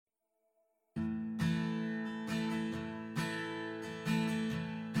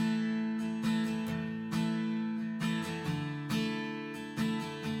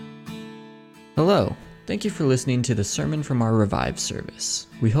Hello. Thank you for listening to the sermon from our Revive service.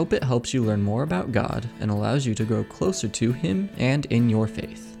 We hope it helps you learn more about God and allows you to grow closer to Him and in your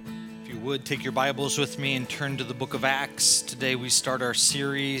faith. If you would, take your Bibles with me and turn to the book of Acts. Today we start our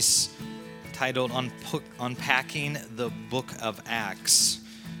series titled Unpacking the Book of Acts.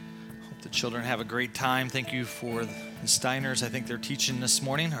 Hope the children have a great time. Thank you for the Steiners. I think they're teaching this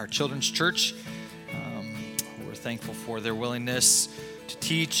morning, our children's church. We're thankful for their willingness to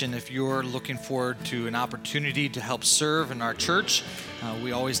teach, and if you're looking forward to an opportunity to help serve in our church,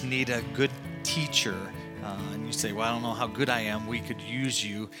 we always need a good teacher. And you say, well, I don't know how good I am. We could use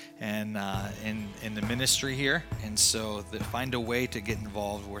you in the ministry here, and so find a way to get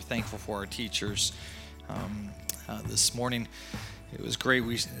involved. We're thankful for our teachers. This morning, it was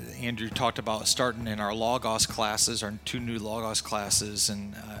great. Andrew talked about starting in our Logos classes, our 2 new Logos classes,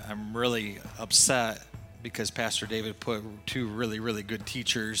 and I'm really upset because Pastor David put 2 really, really good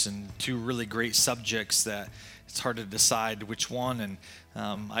teachers and 2 really great subjects that it's hard to decide which one. And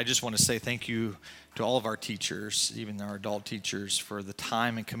I just want to say thank you to all of our teachers, even our adult teachers, for the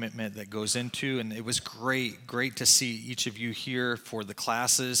time and commitment that goes into. And it was great to see each of you here for the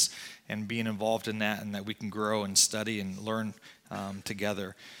classes and being involved in that, and that we can grow and study and learn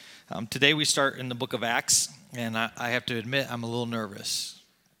together. Today we start in the book of Acts, and I have to admit I'm a little nervous.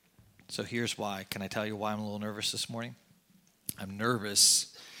 So here's why. Can I tell you why I'm a little nervous this morning? I'm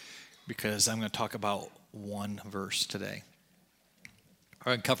nervous because I'm going to talk about one verse today. I'm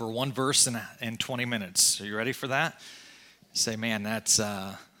going to cover one verse in 20 minutes. Are you ready for that? Say, man, that's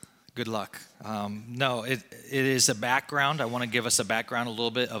good luck. No, it is a background. I want to give us a background a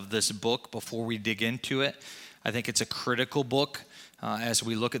little bit of this book before we dig into it. I think it's a critical book as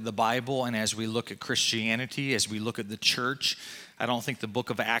we look at the Bible and as we look at Christianity, as we look at the church. I don't think the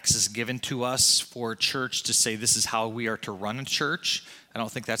book of Acts is given to us for a church to say this is how we are to run a church. I don't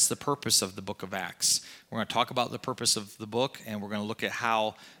think that's the purpose of the book of Acts. We're going to talk about the purpose of the book, and we're going to look at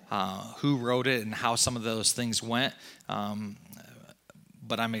how, who wrote it and how some of those things went.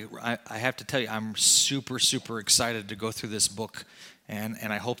 But I have to tell you, I'm super, super excited to go through this book, and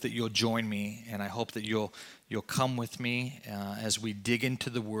I hope that you'll join me, and I hope that you'll come with me as we dig into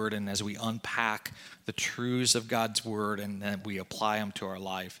the Word and as we unpack the truths of God's Word and that we apply them to our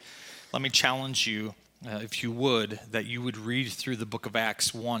life. Let me challenge you, if you would, that you would read through the book of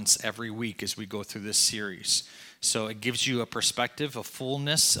Acts once every week as we go through this series. So it gives you a perspective, a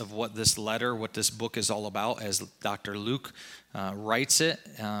fullness of what this letter, what this book is all about as Dr. Luke writes it.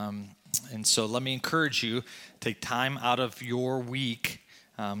 And so let me encourage you, take time out of your week.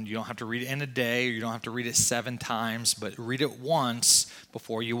 You don't have to read it in a day, or you don't have to read it 7 times, but read it once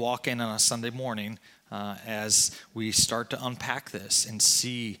before you walk in on a Sunday morning as we start to unpack this and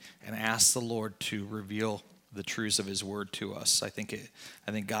see and ask the Lord to reveal the truths of His Word to us. I think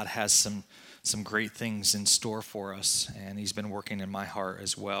God has some great things in store for us, and He's been working in my heart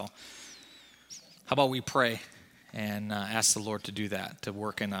as well. How about we pray and ask the Lord to do that, to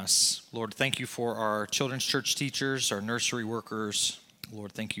work in us. Lord, thank you for our children's church teachers, our nursery workers.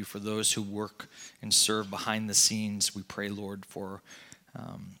 Lord, thank you for those who work and serve behind the scenes. We pray, Lord, for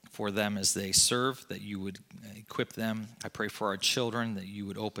them as they serve, that you would equip them. I pray for our children, that you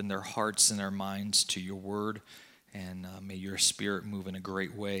would open their hearts and their minds to your word, and may your Spirit move in a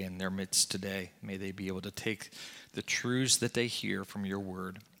great way in their midst today. May they be able to take the truths that they hear from your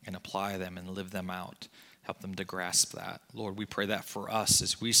word and apply them and live them out. Help them to grasp that. Lord, we pray that for us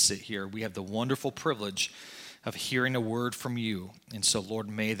as we sit here. We have the wonderful privilege of hearing a word from you. And so, Lord,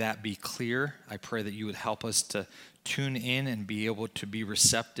 may that be clear. I pray that you would help us to tune in and be able to be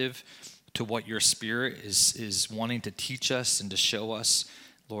receptive to what your Spirit is wanting to teach us and to show us.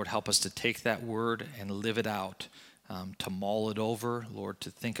 Lord, help us to take that word and live it out, to mull it over. Lord,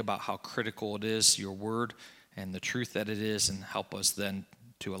 to think about how critical it is, your word, and the truth that it is, and help us then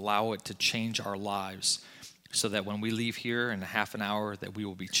to allow it to change our lives so that when we leave here in a half an hour, that we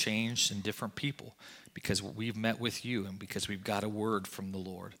will be changed and different people, because we've met with you and because we've got a word from the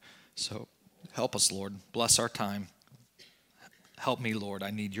Lord. So help us, Lord. Bless our time. Help me, Lord. I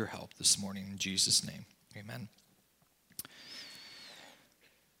need your help this morning in Jesus' name. Amen.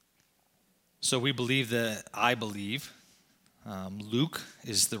 So I believe Luke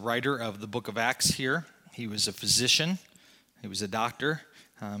is the writer of the book of Acts here. He was a physician. He was a doctor.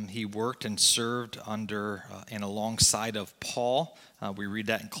 He worked and served under and alongside of Paul. We read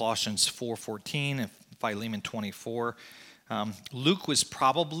that in Colossians 4:14 and Philemon 24. Luke was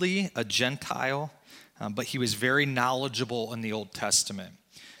probably a Gentile, but he was very knowledgeable in the Old Testament,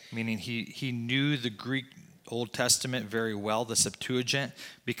 meaning he knew the Greek Old Testament very well, the Septuagint,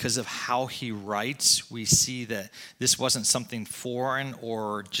 because of how he writes. We see that this wasn't something foreign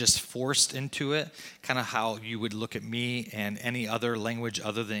or just forced into it, kind of how you would look at me and any other language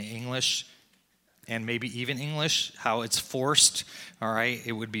other than English, and maybe even English, how it's forced, all right?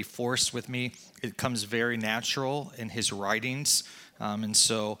 It would be forced with me. It comes very natural in his writings. And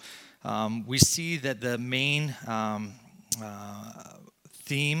so we see that the main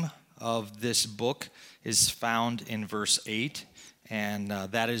theme of this book is found in verse 8, and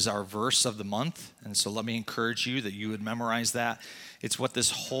that is our verse of the month. And so let me encourage you that you would memorize that. It's what this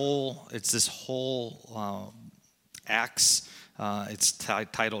whole Acts, it's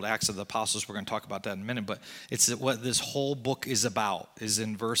titled Acts of the Apostles. We're going to talk about that in a minute, but it's what this whole book is about, is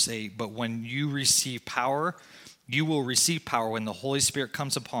in verse 8. But when you receive power, you will receive power when the Holy Spirit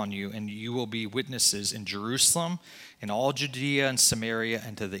comes upon you, and you will be witnesses in Jerusalem, in all Judea and Samaria,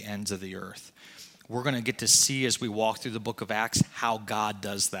 and to the ends of the earth. We're going to get to see as we walk through the book of Acts how God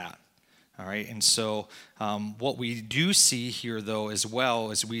does that. All right, and so what we do see here, though, as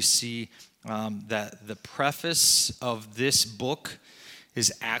well, is we see that the preface of this book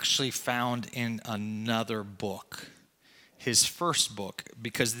is actually found in another book, his first book,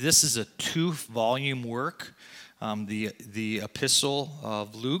 because this is a 2-volume work. The Epistle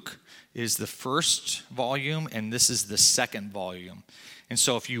of Luke is the first volume, and this is the second volume. And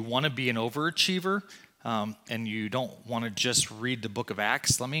so if you want to be an overachiever and you don't want to just read the book of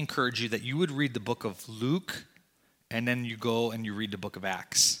Acts, let me encourage you that you would read the book of Luke, and then you go and you read the book of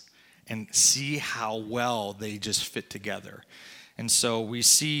Acts and see how well they just fit together. And so we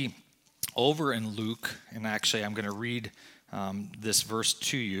see over in Luke, and actually I'm going to read this verse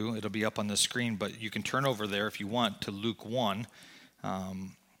to you. It'll be up on the screen, but you can turn over there if you want to Luke 1.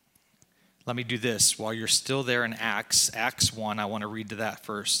 Let me do this. While you're still there in Acts 1, I want to read to that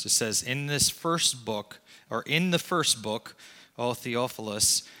first. It says, in the first book, O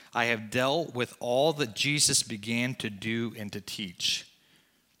Theophilus, I have dealt with all that Jesus began to do and to teach.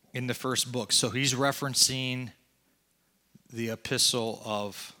 In the first book. So he's referencing the epistle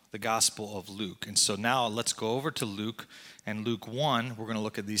of the Gospel of Luke. And so now let's go over to Luke. And Luke 1, we're going to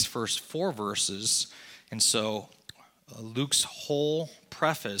look at these first 4 verses. And so Luke's whole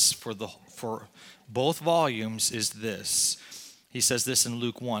preface for both volumes is this. He says this in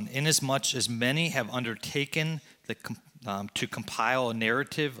Luke 1, inasmuch as many have undertaken to compile a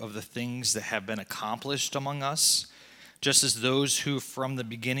narrative of the things that have been accomplished among us, just as those who from the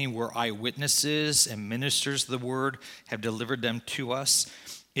beginning were eyewitnesses and ministers of the word have delivered them to us,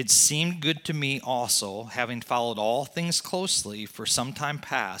 it seemed good to me also, having followed all things closely for some time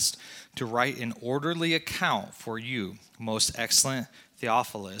past, to write an orderly account for you, most excellent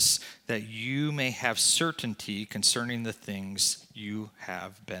Theophilus, that you may have certainty concerning the things you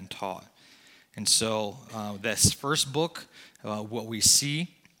have been taught. And so this first book, what we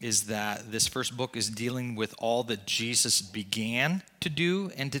see is that this first book is dealing with all that Jesus began to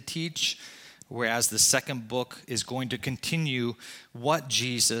do and to teach, whereas the second book is going to continue what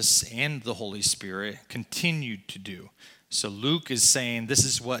Jesus and the Holy Spirit continued to do. So Luke is saying this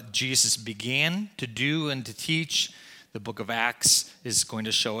is what Jesus began to do and to teach. The book of Acts is going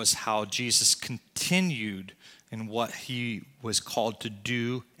to show us how Jesus continued in what he was called to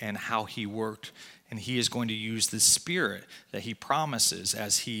do and how he worked. And he is going to use the Spirit that he promises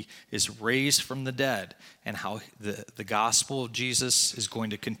as he is raised from the dead, and how the gospel of Jesus is going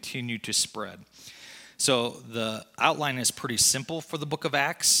to continue to spread. So the outline is pretty simple for the book of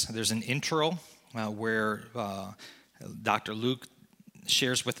Acts. There's an intro where Dr. Luke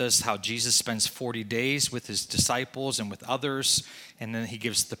shares with us how Jesus spends 40 days with his disciples and with others, and then he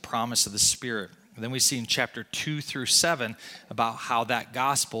gives the promise of the Spirit. And then we see in chapter 2 through 7 about how that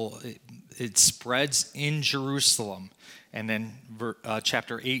gospel, it spreads in Jerusalem. And then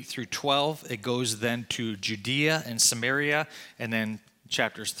chapter 8 through 12, it goes then to Judea and Samaria. And then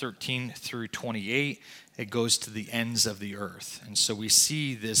chapters 13 through 28, it goes to the ends of the earth. And so we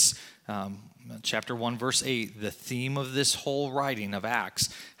see this, chapter 1, verse 8, the theme of this whole writing of Acts,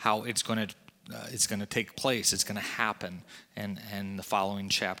 how it's going to take place, it's going to happen, and the following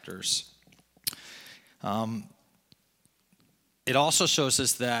chapters. It also shows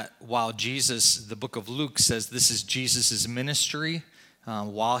us that while Jesus, the book of Luke says this is Jesus' ministry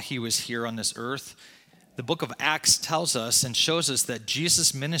while he was here on this earth, the book of Acts tells us and shows us that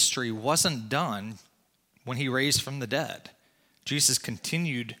Jesus' ministry wasn't done when he raised from the dead. Jesus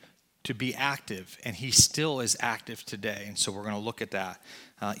continued to be active, and he still is active today. And so we're going to look at that.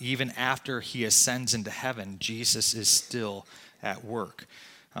 Even after he ascends into heaven, Jesus is still at work.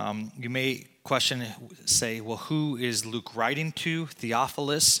 You may say, well, who is Luke writing to?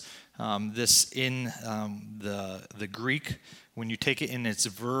 Theophilus. This in the Greek, when you take it in its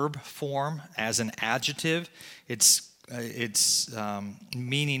verb form as an adjective, its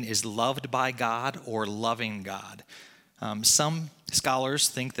meaning is loved by God or loving God. Some scholars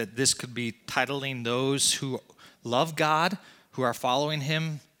think that this could be titling those who love God, who are following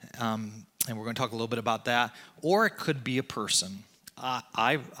him, and we're going to talk a little bit about that, or it could be a person.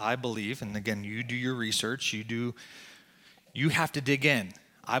 I believe, and again, you do your research, you have to dig in.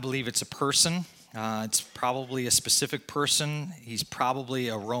 I believe it's a person. It's probably a specific person. He's probably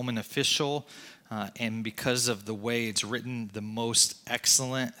a Roman official, and because of the way it's written, the most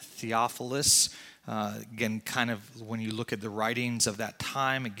excellent Theophilus. Again, kind of when you look at the writings of that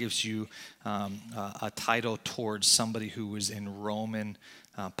time, it gives you a title towards somebody who was in Roman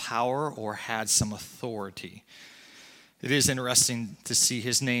power or had some authority. It is interesting to see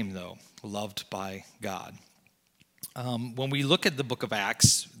his name, though, loved by God. When we look at the book of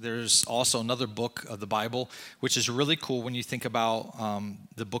Acts, there's also another book of the Bible, which is really cool when you think about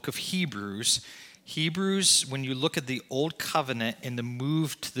the book of Hebrews. Hebrews, when you look at the Old Covenant and the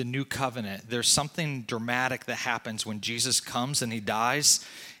move to the New Covenant, there's something dramatic that happens when Jesus comes and he dies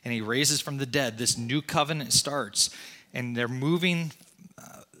and he raises from the dead. This new covenant starts, and they're moving,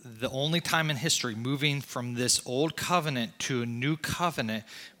 the only time in history, moving from this old covenant to a new covenant.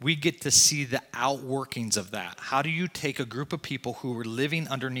 We get to see the outworkings of that. How do you take a group of people who were living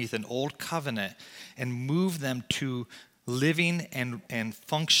underneath an old covenant and move them to living and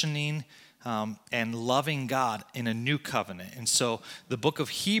functioning and loving God in a new covenant? And so the book of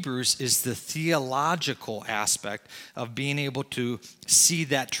Hebrews is the theological aspect of being able to see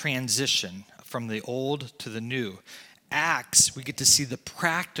that transition from the old to the new. Acts, we get to see the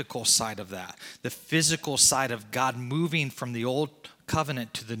practical side of that, the physical side of God moving from the old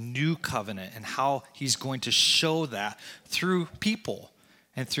covenant to the new covenant, and how he's going to show that through people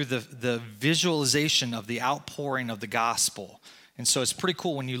and through the visualization of the outpouring of the gospel. And so it's pretty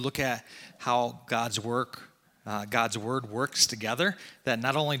cool when you look at how God's word works together, that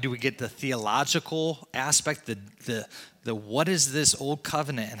not only do we get the theological aspect, the what is this old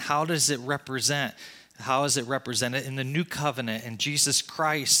covenant and how does it represent? How is it represented in the new covenant and Jesus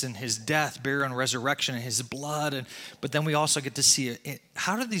Christ and his death, burial, and resurrection and his blood? But then we also get to see it.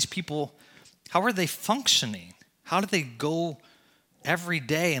 How do these people, how are they functioning? How do they go every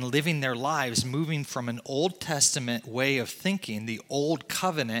day and living their lives, moving from an Old Testament way of thinking, the old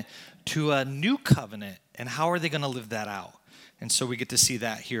covenant, to a new covenant? And how are they going to live that out? And so we get to see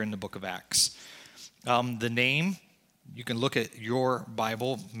that here in the book of Acts. The name, you can look at your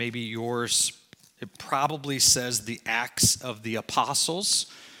Bible, maybe yours. It probably says the Acts of the Apostles.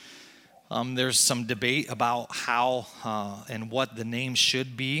 There's some debate about how and what the name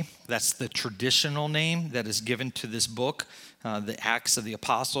should be. That's the traditional name that is given to this book, the Acts of the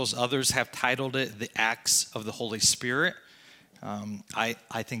Apostles. Others have titled it the Acts of the Holy Spirit. I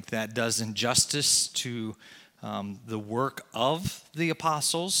think that does injustice to the work of the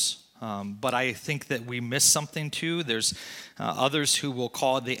apostles. But I think that we miss something too. There's others who will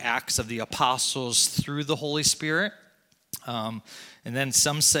call it the Acts of the Apostles through the Holy Spirit. And then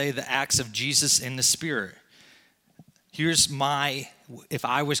some say the Acts of Jesus in the Spirit. Here's if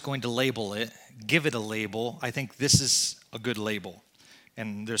I was going to label it, give it a label, I think this is a good label.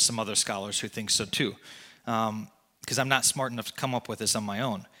 And there's some other scholars who think so too. Because I'm not smart enough to come up with this on my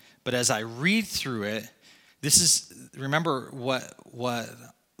own. But as I read through it, remember what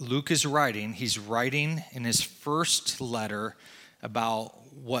Luke is writing. He's writing in his first letter about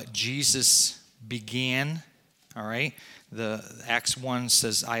what Jesus began, all right? The Acts 1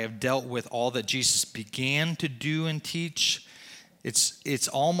 says, I have dealt with all that Jesus began to do and teach. It's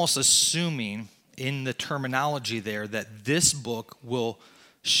almost assuming in the terminology there that this book will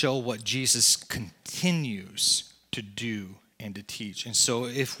show what Jesus continues to do and to teach. And so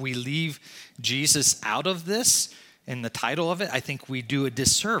if we leave Jesus out of this, in the title of it, I think we do a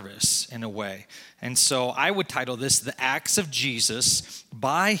disservice in a way. And so I would title this The Acts of Jesus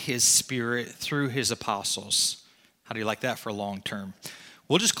by his Spirit through his apostles. How do you like that for long term?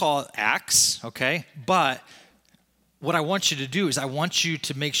 We'll just call it Acts, okay? But what I want you to do is I want you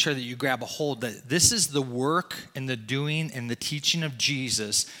to make sure that you grab a hold that this is the work and the doing and the teaching of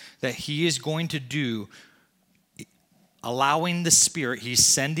Jesus that he is going to do, allowing the Spirit, he's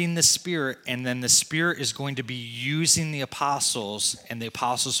sending the Spirit, and then the Spirit is going to be using the apostles, and the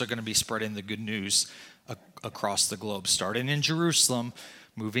apostles are going to be spreading the good news across the globe, starting in Jerusalem,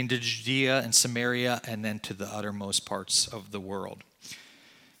 moving to Judea and Samaria, and then to the uttermost parts of the world.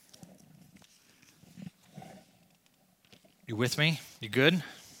 You with me? You good?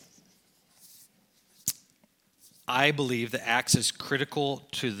 I believe that Acts is critical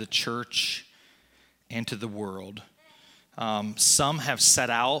to the church and to the world. Some have set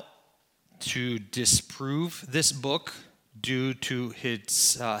out to disprove this book due to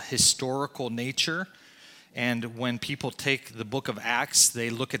its historical nature. And when people take the book of Acts, they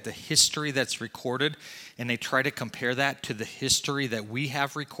look at the history that's recorded and they try to compare that to the history that we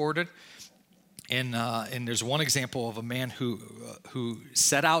have recorded. And there's one example of a man who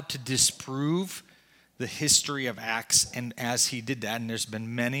set out to disprove the history of Acts, and as he did that, and there's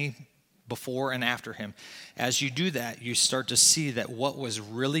been many before and after him, as you do that, you start to see that what was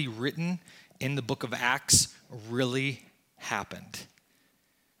really written in the book of Acts really happened.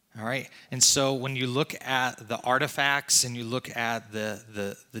 All right, and so when you look at the artifacts and you look at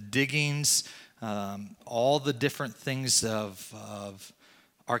the diggings, all the different things of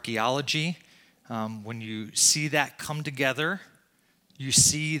archaeology, when you see that come together, you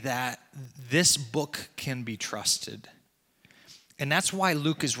see that this book can be trusted. And that's why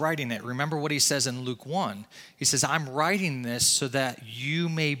Luke is writing it. Remember what he says in Luke 1. He says, I'm writing this so that you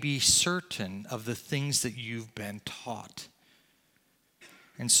may be certain of the things that you've been taught.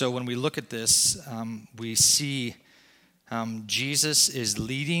 And so when we look at this, we see Jesus is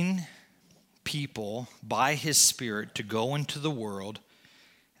leading people by his Spirit to go into the world,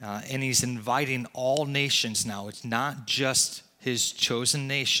 and he's inviting all nations now. It's not just his chosen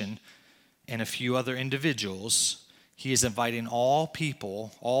nation and a few other individuals. He is inviting all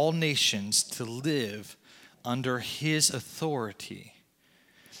people, all nations to live under his authority.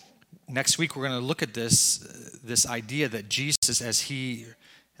 Next week, we're going to look at this idea that Jesus, as he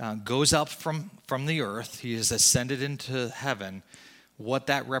goes up from the earth, he is ascended into heaven, what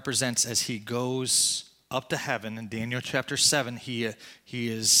that represents as he goes up to heaven. In Daniel chapter 7, he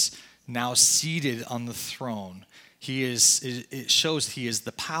is now seated on the throne. It shows he is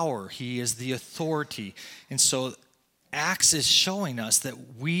the power, he is the authority. And so Acts is showing us that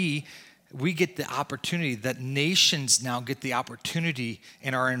we get the opportunity, that nations now get the opportunity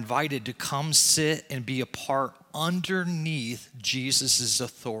and are invited to come sit and be a part underneath Jesus'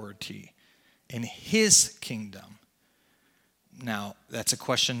 authority in his kingdom. Now, that's a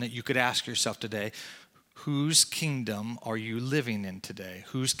question that you could ask yourself today. Whose kingdom are you living in today?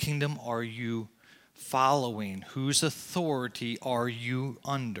 Whose kingdom are you following? Whose authority are you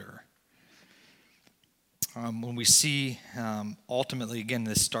under? When we see, ultimately, again,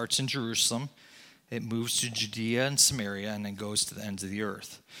 this starts in Jerusalem, it moves to Judea and Samaria, and then goes to the ends of the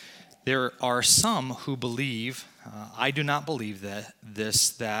earth. There are some who believe, I do not believe that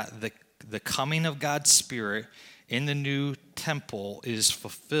the coming of God's Spirit in the new temple is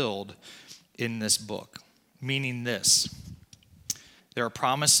fulfilled in this book, meaning this. There are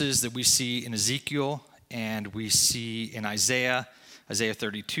promises that we see in Ezekiel and we see in Isaiah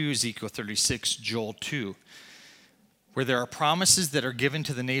 32, Ezekiel 36, Joel 2, where there are promises that are given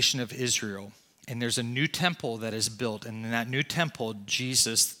to the nation of Israel. And there's a new temple that is built. And in that new temple,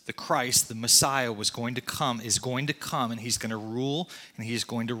 Jesus, the Christ, the Messiah, is going to come, and he's going to rule, and he's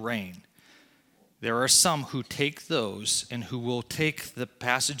going to reign. There are some who take those and who will take the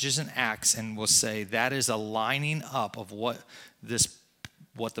passages in Acts and will say that is a lining up of what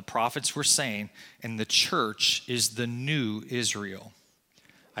the prophets were saying, and the church is the new Israel.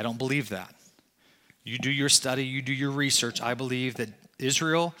 I don't believe that. You do your study, you do your research. I believe that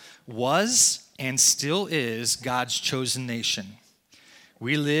Israel was and still is God's chosen nation.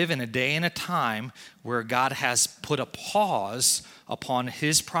 We live in a day and a time where God has put a pause upon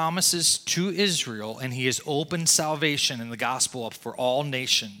his promises to Israel, and he has opened salvation and the gospel up for all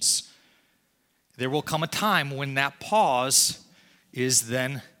nations. There will come a time when that pause is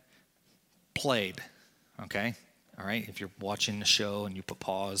then played, okay? All right, if you're watching the show and you put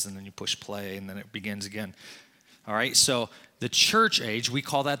pause and then you push play and then it begins again. All right, so the church age, we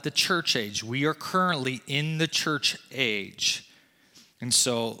call that the church age. We are currently in the church age. And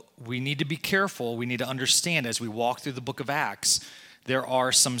so we need to be careful. We need to understand as we walk through the book of Acts, there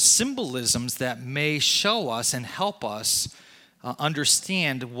are some symbolisms that may show us and help us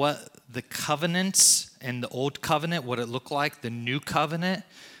understand what the covenants and the old covenant, what it looked like, the new covenant.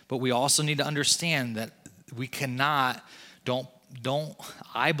 But we also need to understand that we cannot,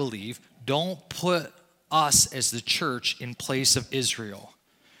 I believe, don't put us as the church in place of Israel.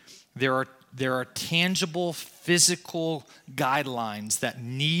 There are tangible, physical guidelines that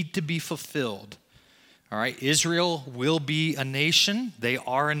need to be fulfilled. All right, Israel will be a nation. They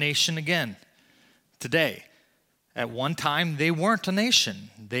are a nation again today. At one time, they weren't a nation.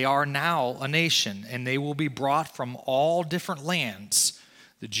 They are now a nation, and they will be brought from all different lands.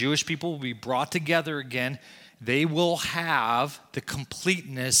 The Jewish people will be brought together again. They will have the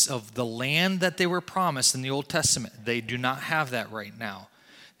completeness of the land that they were promised in the Old Testament. They do not have that right now.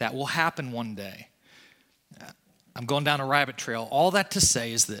 That will happen one day. I'm going down a rabbit trail. All that to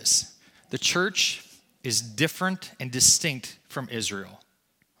say is this. The church is different and distinct from Israel.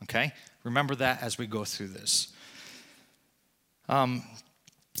 Okay? Remember that as we go through this.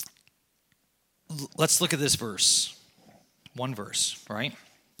 Let's look at this verse. One verse, right?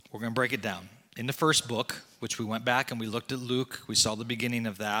 We're going to break it down. In the first book, which we went back and we looked at Luke, we saw the beginning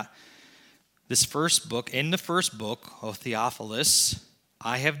of that. This first book, in the first book of Theophilus,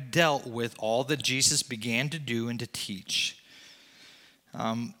 I have dealt with all that Jesus began to do and to teach.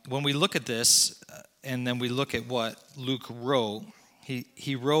 When we look at this, and then we look at what Luke wrote,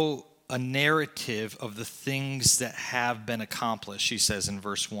 he wrote a narrative of the things that have been accomplished, he says in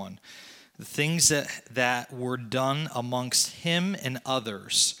verse 1. The things that were done amongst him and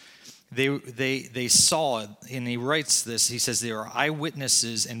others. They saw it, and he writes this. He says they are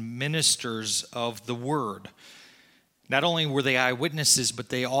eyewitnesses and ministers of the word. Not only were they eyewitnesses, but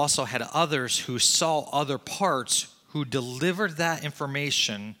they also had others who saw other parts who delivered that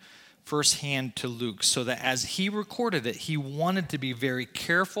information firsthand to Luke, so that as he recorded it, he wanted to be very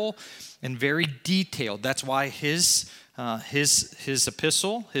careful and very detailed. That's why his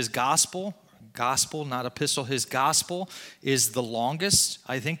epistle, his gospel, not epistle, his gospel is the longest,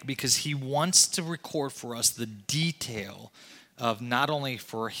 I think, because he wants to record for us the detail of not only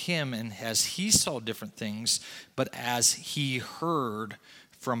for him and as he saw different things, but as he heard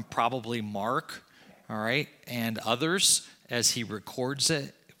from probably Mark, all right, and others as he records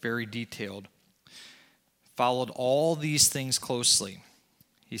it, very detailed. Followed all these things closely.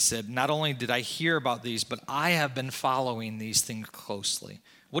 He said, not only did I hear about these, but I have been following these things closely.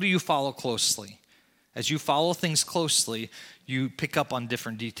 What do you follow closely? As you follow things closely, you pick up on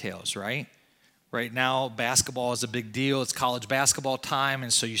different details, right? Right now, basketball is a big deal. It's college basketball time,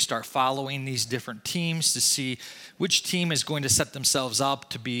 and so you start following these different teams to see which team is going to set themselves up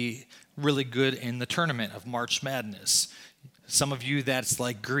to be really good in the tournament of March Madness. Some of you, that's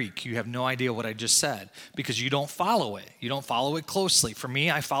like Greek. You have no idea what I just said because you don't follow it. You don't follow it closely. For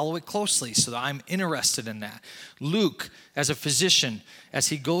me, I follow it closely, so I'm interested in that. Luke, as a physician, as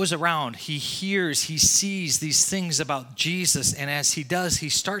he goes around, he hears, he sees these things about Jesus, and as he does, he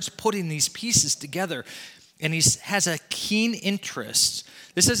starts putting these pieces together, and he has a keen interest.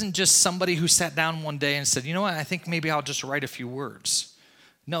 This isn't just somebody who sat down one day and said, you know what, I think maybe I'll just write a few words.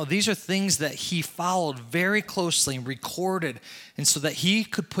 No, these are things that he followed very closely and recorded, and so that he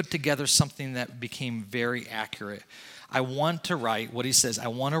could put together something that became very accurate. I want to write, what he says, I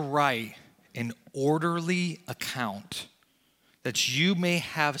want to write an orderly account that you may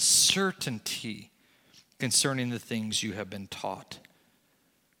have certainty concerning the things you have been taught.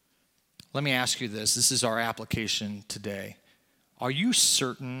 Let me ask you this. This is our application today. Are you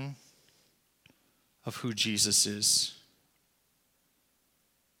certain of who Jesus is?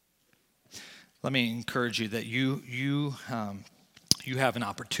 Let me encourage you that you have an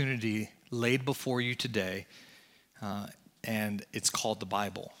opportunity laid before you today, and it's called the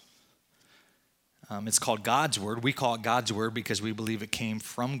Bible. It's called God's Word. We call it God's Word because we believe it came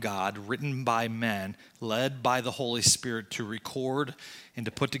from God, written by men, led by the Holy Spirit to record and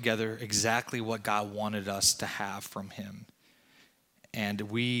to put together exactly what God wanted us to have from him. And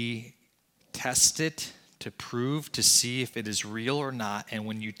we test it to prove, to see if it is real or not. And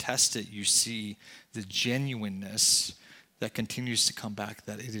when you test it, you see the genuineness that continues to come back,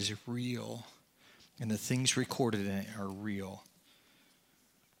 that it is real. And the things recorded in it are real.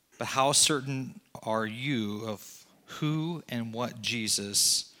 But how certain are you of who and what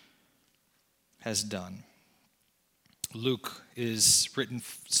Jesus has done? Luke is written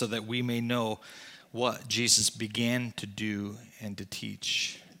so that we may know what Jesus began to do and to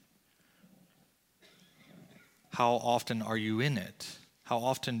teach. How often are you in it? How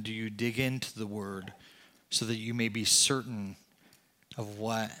often do you dig into the Word so that you may be certain of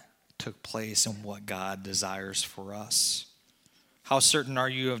what took place and what God desires for us? How certain are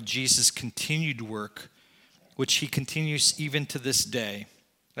you of Jesus' continued work, which he continues even to this day?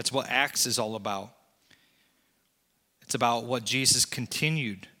 That's what Acts is all about. It's about what Jesus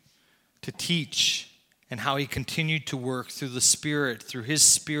continued to teach and how he continued to work through the Spirit, through his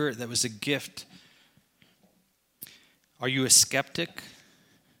Spirit that was a gift. Are you a skeptic?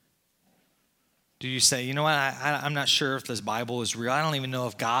 Do you say, you know what, I'm not sure if this Bible is real. I don't even know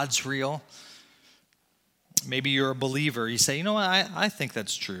if God's real. Maybe you're a believer. You say, you know what, I think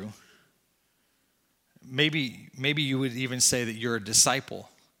that's true. Maybe you would even say that you're a disciple.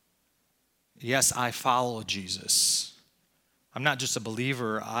 Yes, I follow Jesus. I'm not just a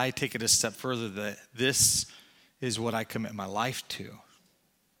believer. I take it a step further that this is what I commit my life to.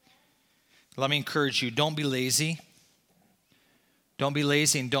 Let me encourage you, don't be lazy. Don't be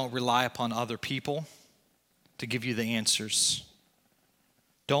lazy and don't rely upon other people to give you the answers.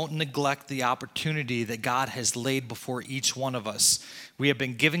 Don't neglect the opportunity that God has laid before each one of us. We have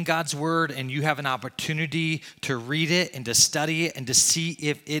been given God's word, and you have an opportunity to read it and to study it and to see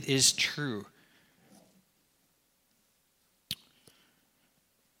if it is true.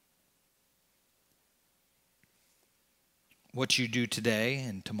 What you do today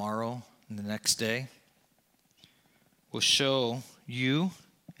and tomorrow and the next day will show you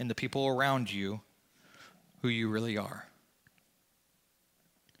and the people around you who you really are.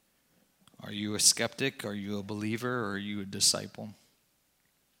 Are you a skeptic? Are you a believer? Or are you a disciple?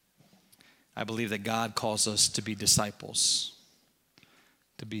 I believe that God calls us to be disciples,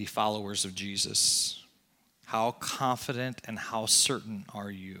 to be followers of Jesus. How confident and how certain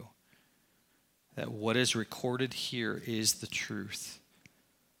are you that what is recorded here is the truth?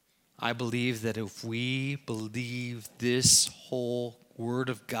 I believe that if we believe this whole Word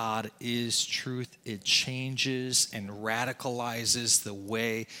of God is truth, it changes and radicalizes the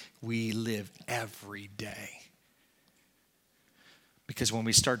way we live every day. Because when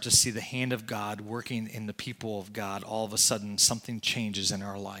we start to see the hand of God working in the people of God, all of a sudden something changes in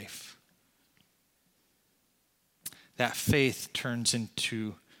our life. That faith turns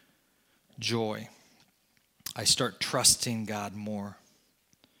into joy. I start trusting God more.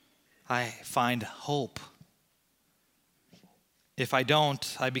 I find hope. If I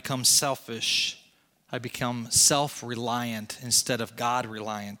don't, I become selfish. I become self-reliant instead of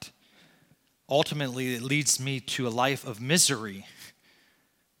God-reliant. Ultimately, it leads me to a life of misery.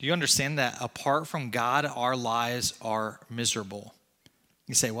 Do you understand that apart from God, our lives are miserable?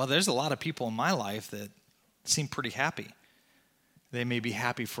 You say, well, there's a lot of people in my life that seem pretty happy. They may be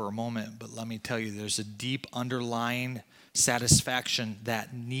happy for a moment, but let me tell you, there's a deep underlying satisfaction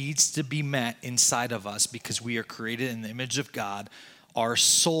that needs to be met inside of us because we are created in the image of God. Our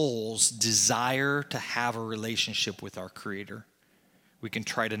souls desire to have a relationship with our Creator. We can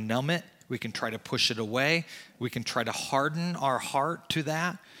try to numb it. We can try to push it away. We can try to harden our heart to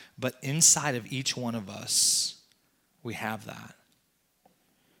that. But inside of each one of us, we have that.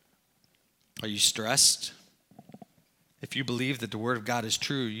 Are you stressed? If you believe that the Word of God is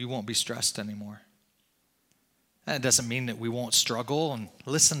true, you won't be stressed anymore. That doesn't mean that we won't struggle. And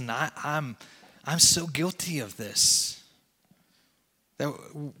listen, I'm so guilty of this. That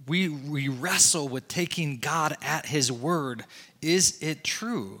we wrestle with taking God at His word. Is it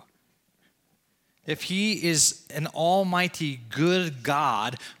true? If He is an almighty good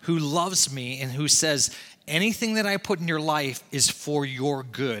God who loves me and who says, anything that I put in your life is for your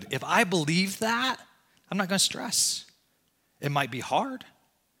good. If I believe that, I'm not going to stress. It might be hard.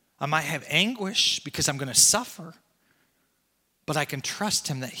 I might have anguish because I'm going to suffer. But I can trust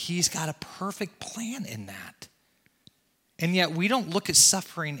Him that He's got a perfect plan in that. And yet we don't look at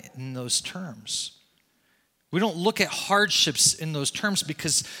suffering in those terms. We don't look at hardships in those terms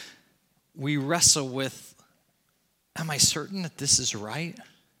because we wrestle with, am I certain that this is right?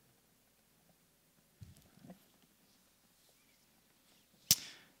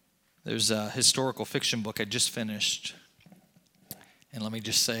 There's a historical fiction book I just finished. And let me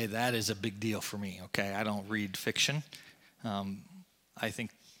just say, that is a big deal for me, okay? I don't read fiction. I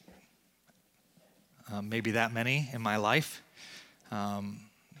think maybe that many in my life.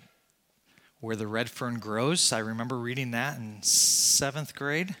 Where the Red Fern Grows, I remember reading that in 7th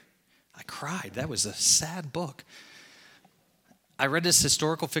grade. I cried. That was a sad book. I read this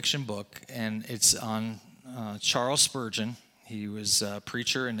historical fiction book, and it's on Charles Spurgeon. He was a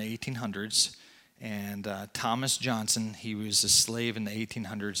preacher in the 1800s. And Thomas Johnson, he was a slave in the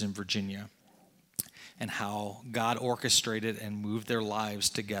 1800s in Virginia. And how God orchestrated and moved their lives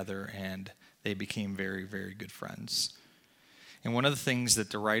together, and they became very, very good friends. And one of the things that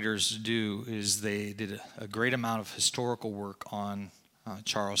the writers do is they did a great amount of historical work on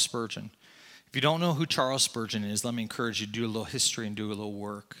Charles Spurgeon. If you don't know who Charles Spurgeon is, let me encourage you to do a little history and do a little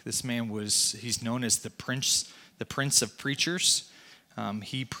work. This man he's known as the Prince of Preachers.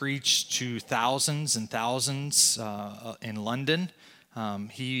 He preached to thousands and thousands in London.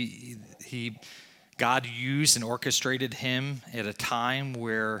 God used and orchestrated him at a time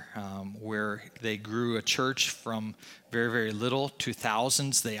where they grew a church from very, very little to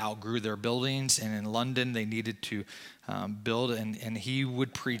thousands. They outgrew their buildings, and in London they needed to build, and he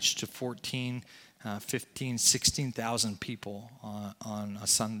would preach to 14, 15, 16,000 people on a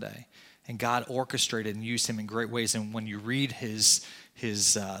Sunday. And God orchestrated and used him in great ways. And when you read his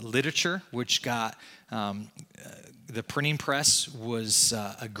literature, which got the printing press was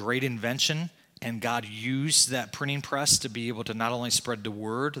a great invention And God used that printing press to be able to not only spread the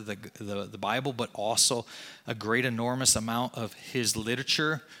word, the Bible, but also a great enormous amount of his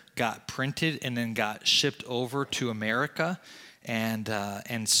literature got printed and then got shipped over to America.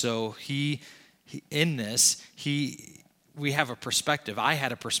 And so he in this, we have a perspective. I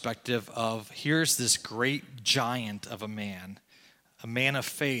had a perspective of, here's this great giant of a man of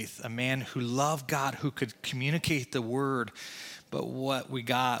faith, a man who loved God, who could communicate the word. But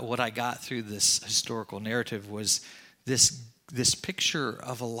what I got through this historical narrative was this picture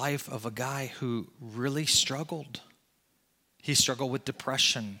of a life of a guy who really struggled. He struggled with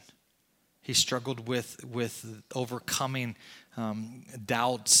depression. He struggled with overcoming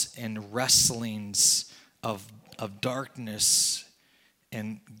doubts and wrestlings of darkness.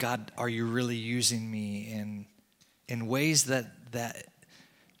 And God, are you really using me in ways that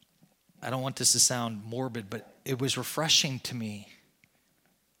I don't want this to sound morbid, but it was refreshing to me,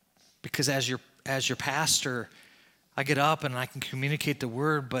 because as your pastor, I get up and I can communicate the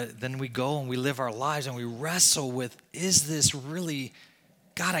word, but then we go and we live our lives and we wrestle with, is this really,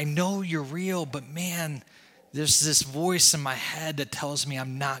 God, I know you're real, but man, there's this voice in my head that tells me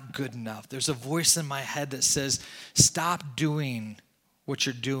I'm not good enough. There's a voice in my head that says, stop doing what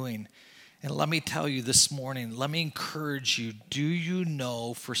you're doing. And let me tell you this morning, let me encourage you, do you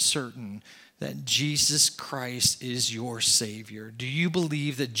know for certain that Jesus Christ is your Savior? Do you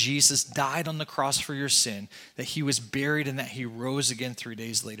believe that Jesus died on the cross for your sin, that he was buried, and that he rose again 3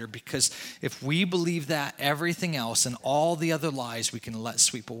 days later? Because if we believe that, everything else and all the other lies we can let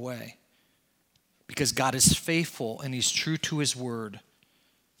sweep away. Because God is faithful and he's true to his word.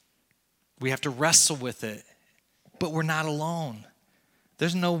 We have to wrestle with it, but we're not alone.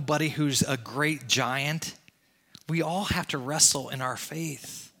 There's nobody who's a great giant. We all have to wrestle in our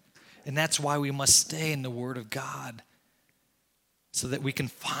faith. And that's why we must stay in the Word of God, so that we can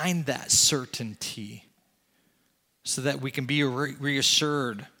find that certainty, so that we can be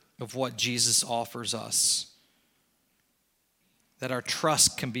reassured of what Jesus offers us, that our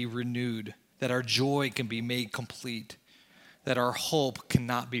trust can be renewed, that our joy can be made complete, that our hope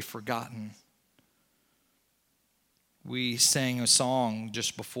cannot be forgotten. We sang a song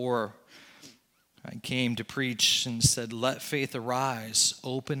just before I came to preach and said, let faith arise,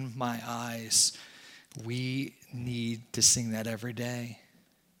 open my eyes. We need to sing that every day.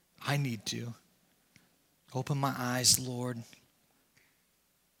 I need to. Open my eyes, Lord.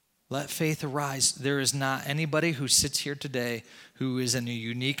 Let faith arise. There is not anybody who sits here today who is in a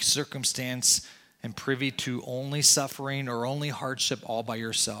unique circumstance and privy to only suffering or only hardship all by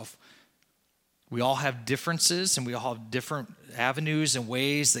yourself. We all have differences, and we all have different avenues and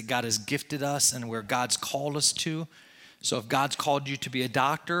ways that God has gifted us and where God's called us to. So if God's called you to be a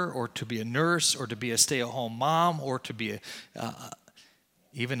doctor or to be a nurse or to be a stay-at-home mom or to be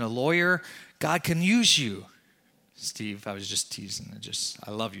even a lawyer, God can use you. Steve, I was just teasing.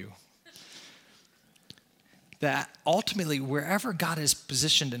 I love you. That ultimately, wherever God has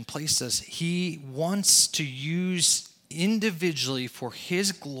positioned and placed us, he wants to use individually for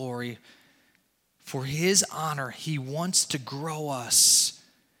his glory, for his honor. He wants to grow us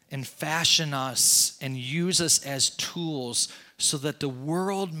and fashion us and use us as tools so that the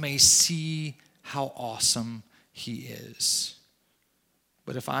world may see how awesome he is.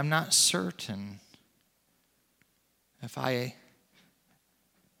 But if I'm not certain, if I'm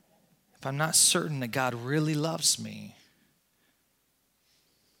not certain that God really loves me,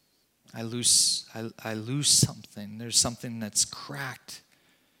 I lose something. There's something that's cracked.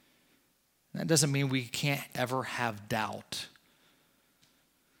 That doesn't mean we can't ever have doubt.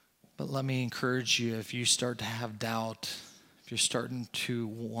 But let me encourage you, if you start to have doubt, if you're starting to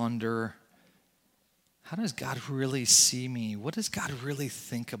wonder, how does God really see me? What does God really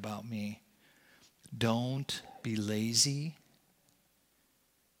think about me? Don't be lazy.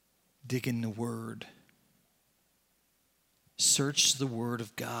 Dig in the Word. Search the Word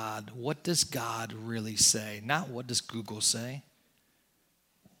of God. What does God really say? Not what does Google say.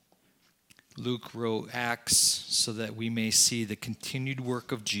 Luke wrote Acts so that we may see the continued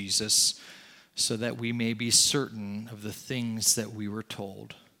work of Jesus, so that we may be certain of the things that we were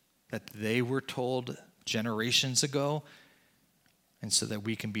told, that they were told generations ago, and so that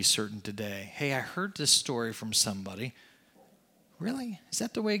we can be certain today. Hey, I heard this story from somebody. Really? Is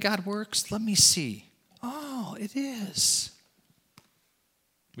that the way God works? Let me see. Oh, it is.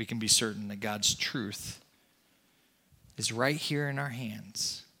 We can be certain that God's truth is right here in our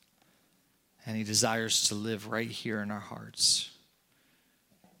hands. And he desires to live right here in our hearts.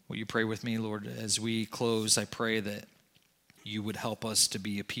 Will you pray with me, Lord? As we close, I pray that you would help us to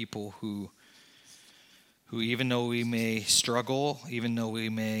be a people who even though we may struggle, even though we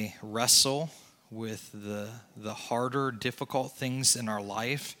may wrestle, with the harder, difficult things in our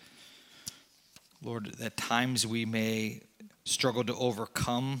life. Lord, at times we may struggle to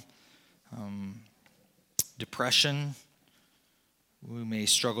overcome depression. We may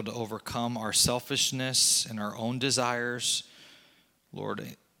struggle to overcome our selfishness and our own desires. Lord,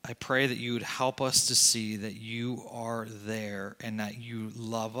 I pray that you would help us to see that you are there and that you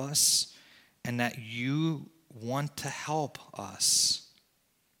love us and that you want to help us.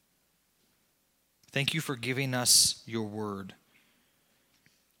 Thank you for giving us your word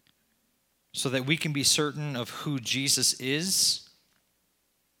so that we can be certain of who Jesus is,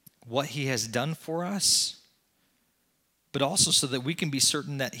 what he has done for us, but also so that we can be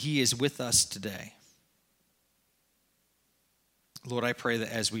certain that he is with us today. Lord, I pray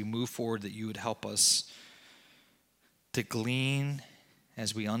that as we move forward that you would help us to glean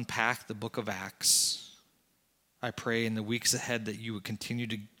as we unpack the book of Acts. I pray in the weeks ahead that you would continue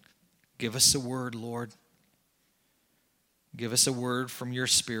to give us a word, Lord. Give us a word from your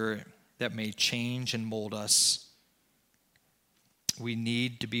Spirit that may change and mold us. We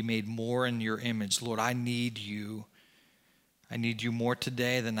need to be made more in your image. Lord, I need you. I need you more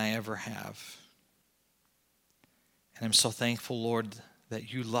today than I ever have. And I'm so thankful, Lord,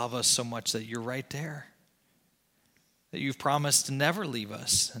 that you love us so much that you're right there. That you've promised to never leave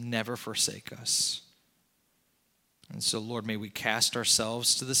us and never forsake us. And so, Lord, may we cast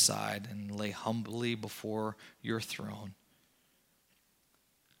ourselves to the side and lay humbly before your throne.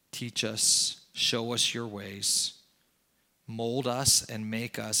 Teach us, show us your ways. Mold us and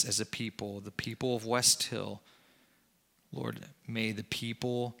make us as a people, the people of West Hill. Lord, may the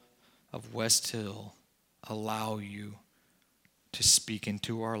people of West Hill allow you to speak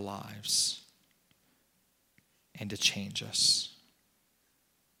into our lives and to change us.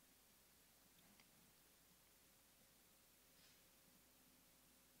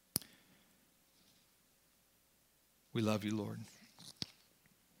 We love you, Lord.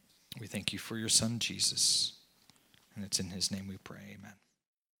 We thank you for your Son, Jesus. And it's in his name we pray. Amen.